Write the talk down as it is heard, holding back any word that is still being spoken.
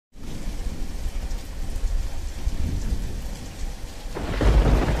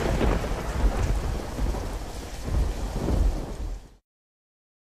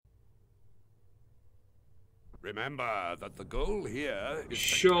Remember that the goal here is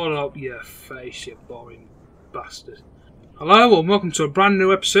Shut up your face, you boring bastard. Hello and welcome to a brand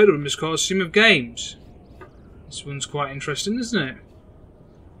new episode of Miss Call's Sim of Games. This one's quite interesting, isn't it?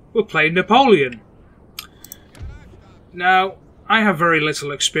 We're playing Napoleon. Now, I have very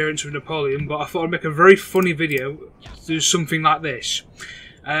little experience with Napoleon, but I thought I'd make a very funny video to do something like this.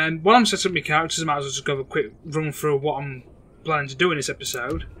 And while I'm setting up my characters, I might as well just go have a quick run through what I'm planning to do in this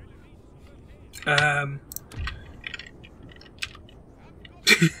episode.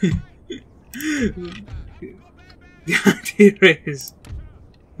 The idea is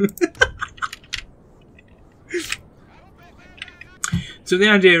so the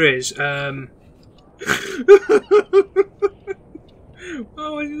idea is oh,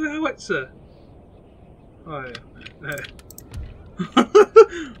 is it a howitzer? Oh yeah.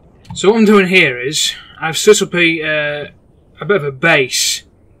 So what I'm doing here is I've set up a bit of a base.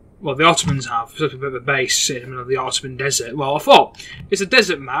 Well, the Ottomans have set up a bit of a base in the middle of the Ottoman desert. Well, I thought it's a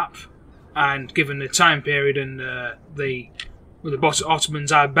desert map, and given the time period and the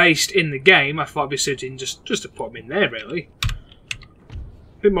Ottomans are based in the game, I thought it'd be suiting just to put them in there, really.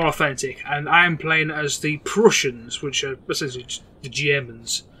 A bit more authentic. And I am playing as the Prussians, which are essentially the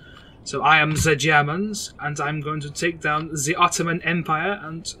Germans. So I am the Germans, and I'm going to take down the Ottoman Empire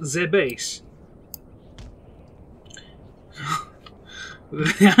and their base.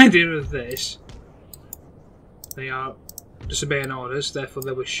 The idea of this, they are disobeying orders, therefore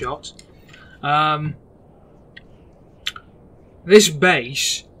they were shot. This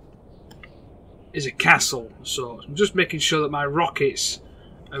base is a castle of sorts. I'm just making sure that my rockets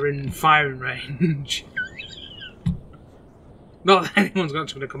are in firing range. Not that anyone's going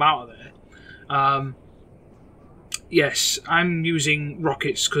to come out of there. Yes, I'm using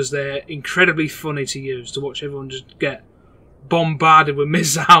rockets because they're incredibly funny to use, to watch everyone just get bombarded with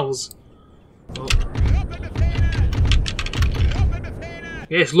missiles. Oh.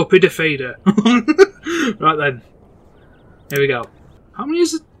 Yes, Luppy the Feeder. Right then. Here we go. How many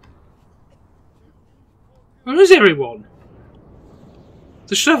is it? Where is everyone?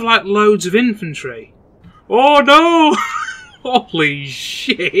 They should have like loads of infantry. Oh no! Holy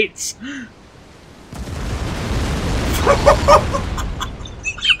shit!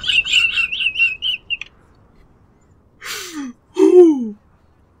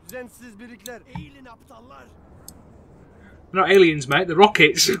 They're not aliens, mate, they're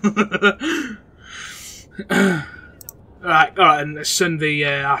rockets. Alright, and let's send the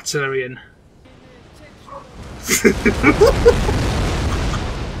artillery in.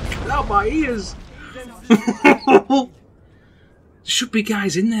 Get out my ears! There should be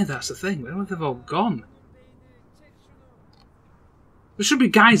guys in there, that's the thing. Where have they all gone? There should be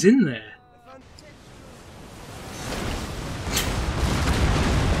guys in there.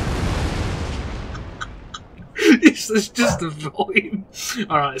 It's just the volume.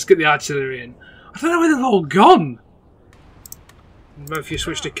 Alright, let's get the artillery in. I don't know where they've all gone. If you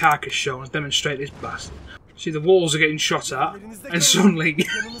switch to carcass show and demonstrate this bastard. See, the walls are getting shot at, and suddenly.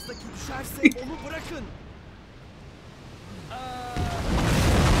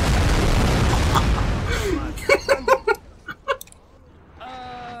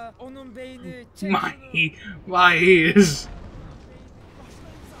 my ears.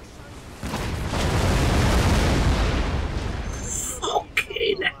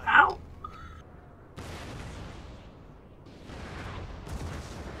 Fucking hell.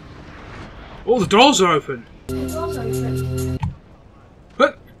 Oh, the doors are open. The doors are open.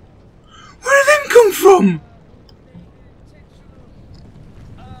 What? Where did them come from?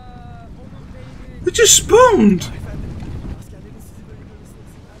 They just spawned.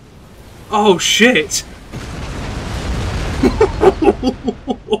 Oh shit.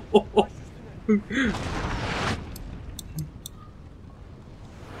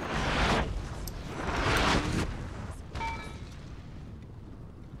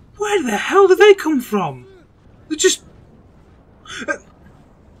 Where the hell did they come from? They just...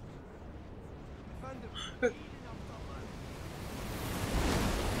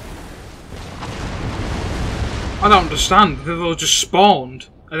 I don't understand. They've all just spawned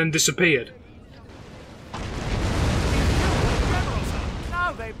and then disappeared.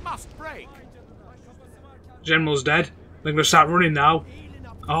 Now they must break. General's dead. They're going to start running now.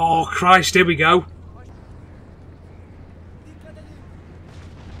 Oh Christ, here we go.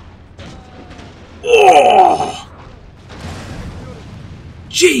 Oh!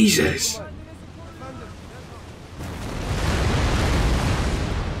 Jesus!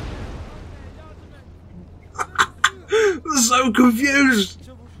 I'm so confused!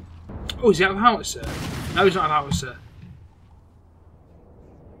 Oh, is he out of howitzer? No, he's not out of howitzer.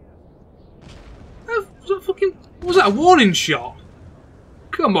 that fucking... Was that a warning shot?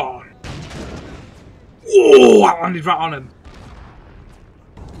 Come on. Oh, I landed right on him.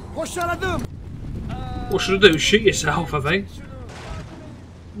 What shall I do? What should I do? Shoot yourself, I think.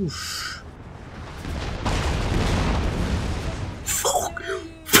 Oof. Fuck.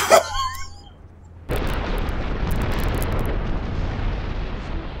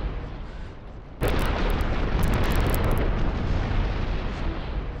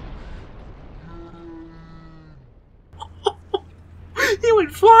 He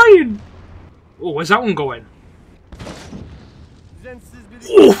went flying! Oh, where's that one going?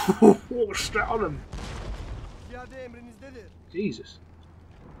 Oh, straight on him. Jesus.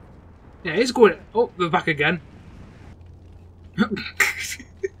 Yeah, he's going... Oh, they're back again. They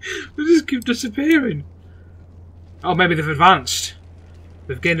just keep disappearing. Oh, maybe they've advanced.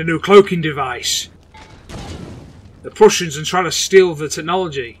 They've gained a new cloaking device. The Prussians are trying to steal the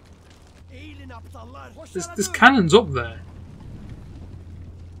technology. There's cannons up there.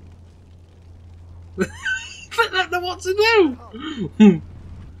 I don't know what to do.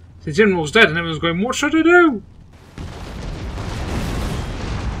 The general's dead and everyone's going, what should I do?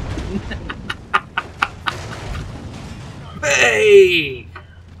 Hey!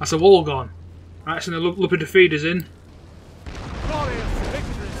 That's a wall gone. Right, so the Lupin defeater's in. Glorious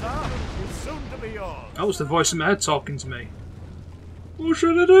victory, sir. It's soon to be yours. That was the voice in my head talking to me. What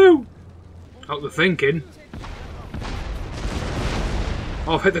should I do? Oh, they're thinking.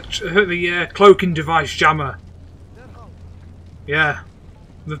 Oh, I've hit the cloaking device jammer. Yeah,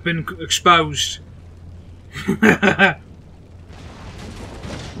 they've been exposed.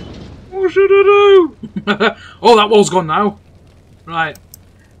 What should I do? Oh, that wall's gone now. Right.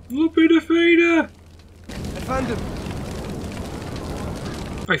 Lupin defeater. I found him.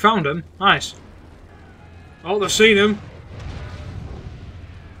 Oh, you found him? Nice. Oh, they've seen him.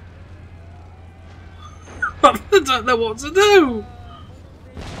 I don't know what to do.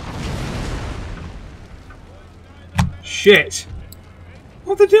 Shit.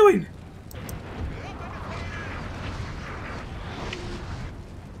 What are they doing?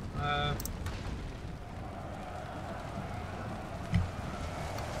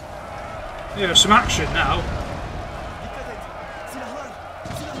 Yeah, some action now.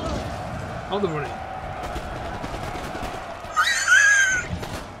 Oh, they're running.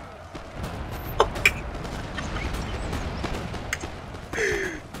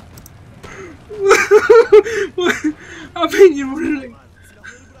 I mean, you're running.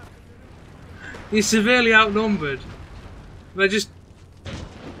 You're severely outnumbered. They're just.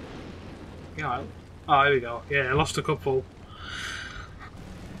 Yeah. Oh, here we go. Yeah, I lost a couple.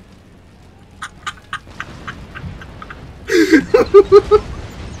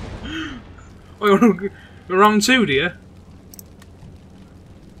 Oh, you want to go round two, do you?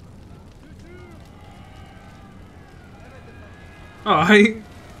 Alright.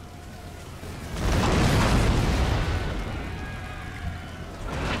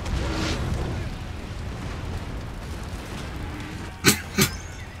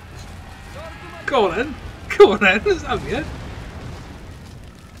 Go on then. Go on then. Let's have you.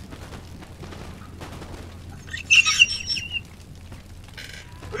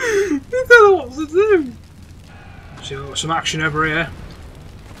 I don't know what to do. So, some action over here.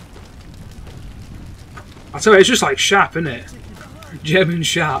 I tell you, it's just like Sharp, isn't it? German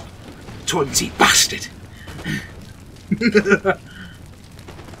Sharp. 20 bastard.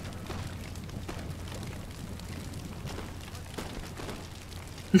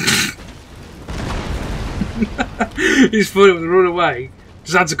 He's funny when they run away.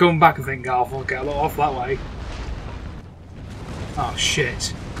 Just had to come back and think, oh, I'll get a lot off that way. Oh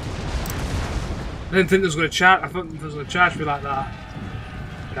shit. I didn't think there was going to charge. I thought there was going to charge me like that.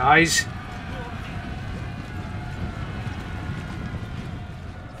 Guys.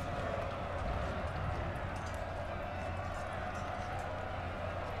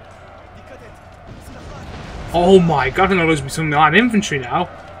 Oh my god, I think I'll lose some of my line infantry now.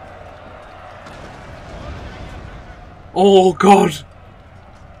 Oh god.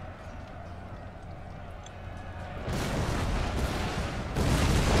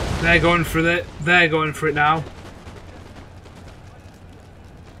 They're going for it. They're going for it now.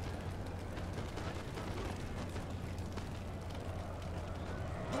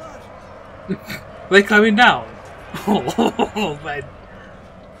 They're climbing down. Oh man.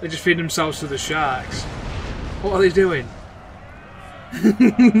 They just feed themselves to the sharks. What are they doing?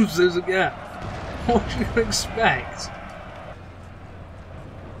 Yeah. What do you expect?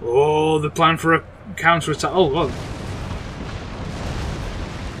 Oh, they're planning for a counter-attack. Oh, God.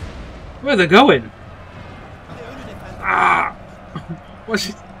 Where are they going? Ah! What's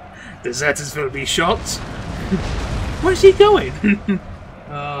it? Deserters will be shot. Where's he going?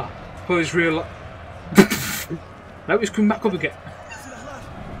 Oh, he's real. No, he's coming back up again.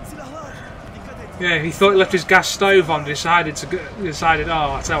 Yeah, he thought he left his gas stove on. Decided,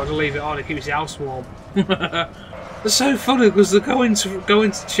 oh, I tell you what, to leave it on. It keeps the house warm. It's so funny because they're going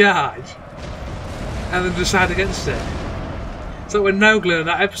to charge, and then decide against it. So when Nogler in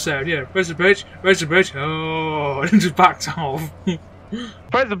that episode, yeah, where's the bridge? Where's the bridge? Oh, and just backed off.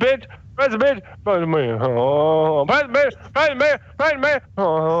 Where's the bridge? Where's the bridge? Where's the bridge? Oh, where's the bridge? Where's the bridge? Where's the bridge?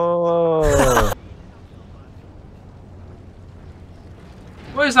 Oh.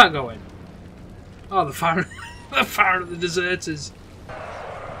 Where's that going? Oh, the fire, the fire of the deserters.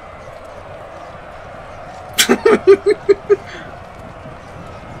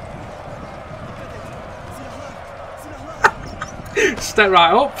 Step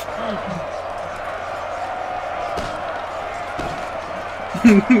right up.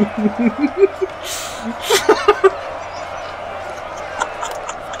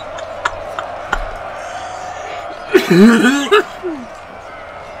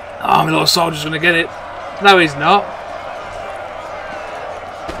 Oh, my little soldier's gonna get it. No, he's not.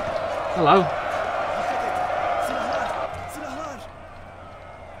 Hello.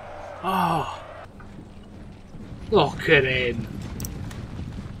 Oh. Look at him.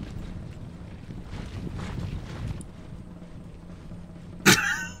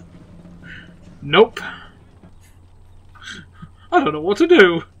 Nope. I don't know what to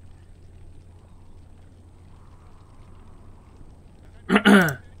do.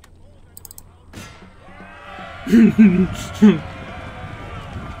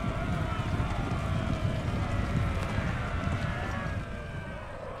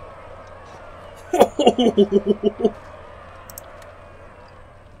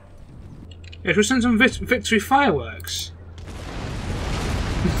 Yeah, should we send some victory fireworks?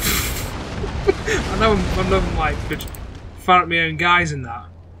 I know I'm like fire at my own guys and that,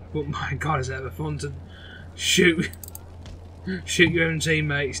 but my God, is it ever fun to shoot your own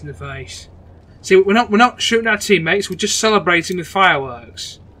teammates in the face? See, we're not shooting our teammates. We're just celebrating with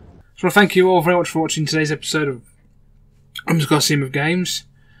fireworks. So I want to thank you all very much for watching today's episode of _Sim of Games.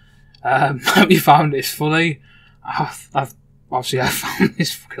 Hope you found this funny. I've found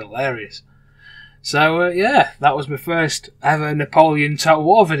this fucking hilarious. So yeah, that was my first ever Napoleon Total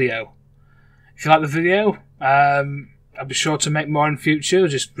War video. If you like the video, I'll be sure to make more in future.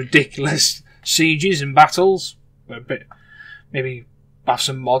 Just ridiculous sieges and battles. Maybe have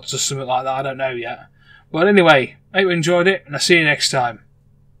some mods or something like that. I don't know yet. But anyway, I hope you enjoyed it, and I'll see you next time.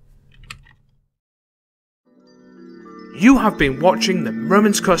 You have been watching the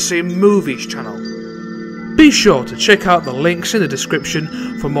Romans Colosseum Movies channel. Be sure to check out the links in the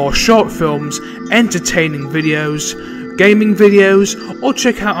description for more short films, entertaining videos, gaming videos, or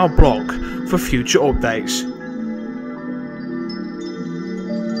check out our blog for future updates.